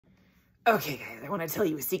Okay, guys, I want to tell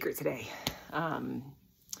you a secret today.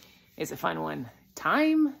 It's a fun one.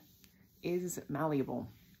 Time is malleable.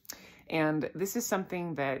 And this is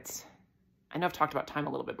something that I know I've talked about time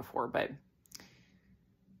a little bit before, but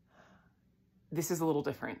this is a little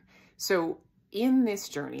different. So in this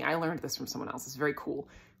journey, I learned this from someone else. It's very cool.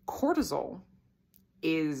 Cortisol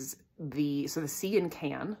is the C in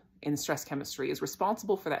can in stress chemistry is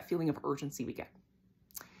responsible for that feeling of urgency we get,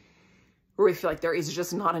 where we feel like there is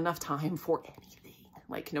just not enough time for anything.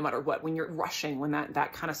 Like no matter what, when you're rushing, when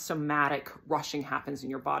that kind of somatic rushing happens in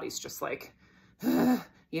your body's just like,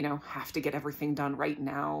 have to get everything done right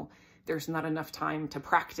now. There's not enough time to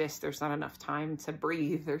practice. There's not enough time to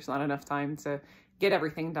breathe. There's not enough time to get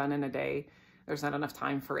everything done in a day. There's not enough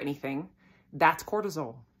time for anything. That's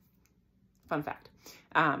cortisol. Fun fact.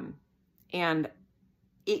 And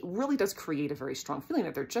it really does create a very strong feeling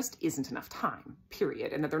that there just isn't enough time,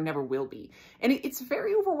 period, and that there never will be. And it's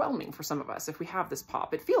very overwhelming for some of us if we have this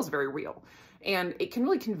pop. It feels very real. And it can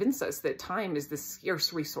really convince us that time is this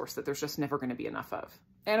scarce resource that there's just never going to be enough of.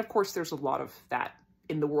 And of course, there's a lot of that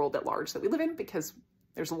in the world at large that we live in, because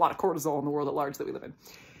there's a lot of cortisol in the world at large that we live in.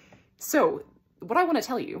 So what I want to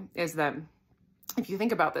tell you is that if you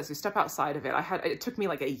think about this, you step outside of it. It took me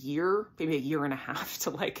like a year, maybe a year and a half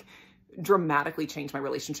to like dramatically change my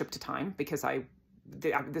relationship to time, because I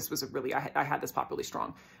had this pop really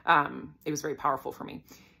strong. It was very powerful for me.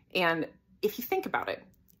 And if you think about it,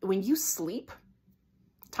 when you sleep,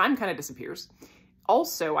 time kind of disappears.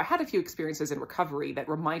 Also, I had a few experiences in recovery that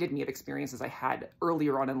reminded me of experiences I had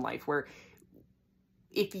earlier on in life, where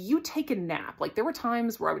if you take a nap, like there were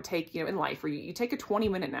times where I would take, in life where you take a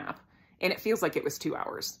 20-minute nap and it feels like it was 2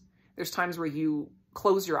 hours. There's times where you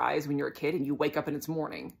close your eyes when you're a kid and you wake up and it's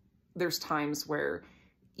morning. There's times where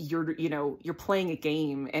you're playing a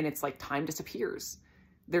game and it's like time disappears.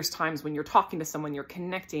 There's times when you're talking to someone, you're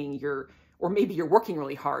connecting, or maybe you're working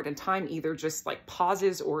really hard and time either just like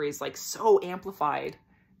pauses or is like so amplified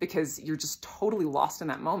because you're just totally lost in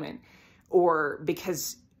that moment, or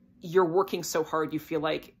because you're working so hard, you feel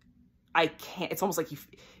like it's almost like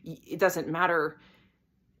it doesn't matter.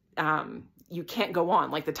 You can't go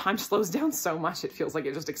on. Like the time slows down so much, it feels like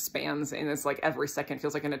it just expands, and it's like every second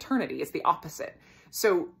feels like an eternity. It's the opposite.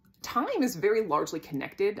 So time is very largely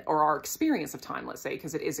connected, or our experience of time, let's say,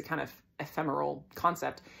 because it is a kind of ephemeral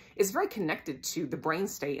concept, is very connected to the brain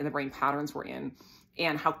state and the brain patterns we're in,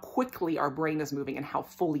 and how quickly our brain is moving and how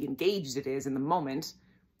fully engaged it is in the moment,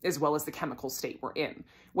 as well as the chemical state we're in,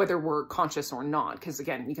 whether we're conscious or not. Because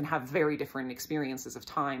again, you can have very different experiences of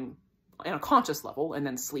time on a conscious level, and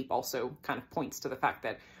then sleep also kind of points to the fact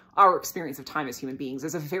that our experience of time as human beings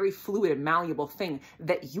is a very fluid and malleable thing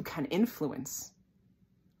that you can influence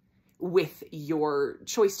with your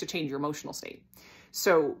choice to change your emotional state.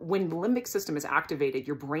 So when the limbic system is activated,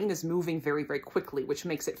 your brain is moving very, very quickly, which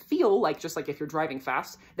makes it feel like, just like if you're driving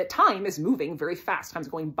fast, that time is moving very fast. Time's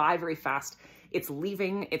going by very fast. It's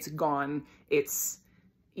leaving, it's gone. It's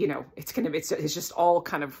just all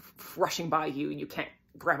kind of rushing by you. You can't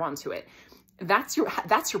grab onto it. That's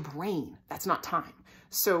your brain. That's not time.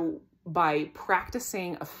 So by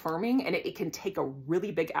practicing affirming, and it can take a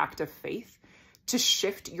really big act of faith to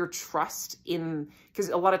shift your trust in, because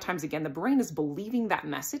a lot of times, again, the brain is believing that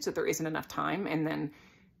message that there isn't enough time. And then,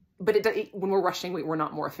 but when we're rushing, we're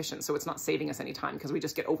not more efficient. So it's not saving us any time, because we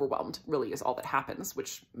just get overwhelmed, really is all that happens,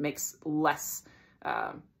 which makes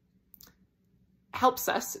helps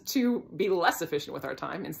us to be less efficient with our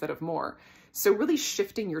time instead of more. So really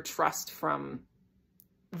shifting your trust from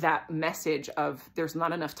that message of there's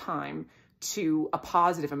not enough time to a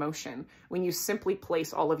positive emotion, when you simply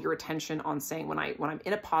place all of your attention on saying, when I'm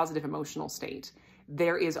in a positive emotional state,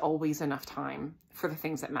 there is always enough time for the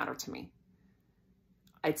things that matter to me.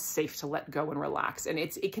 It's safe to let go and relax. And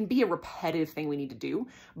it can be a repetitive thing we need to do,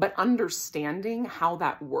 but understanding how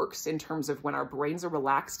that works in terms of when our brains are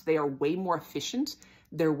relaxed, they are way more efficient.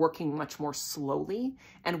 They're working much more slowly,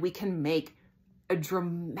 and we can make a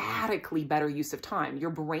dramatically better use of time. Your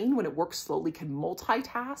brain, when it works slowly, can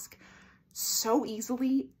multitask so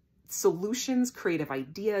easily. Solutions, creative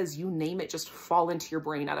ideas, you name it, just fall into your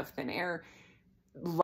brain out of thin air.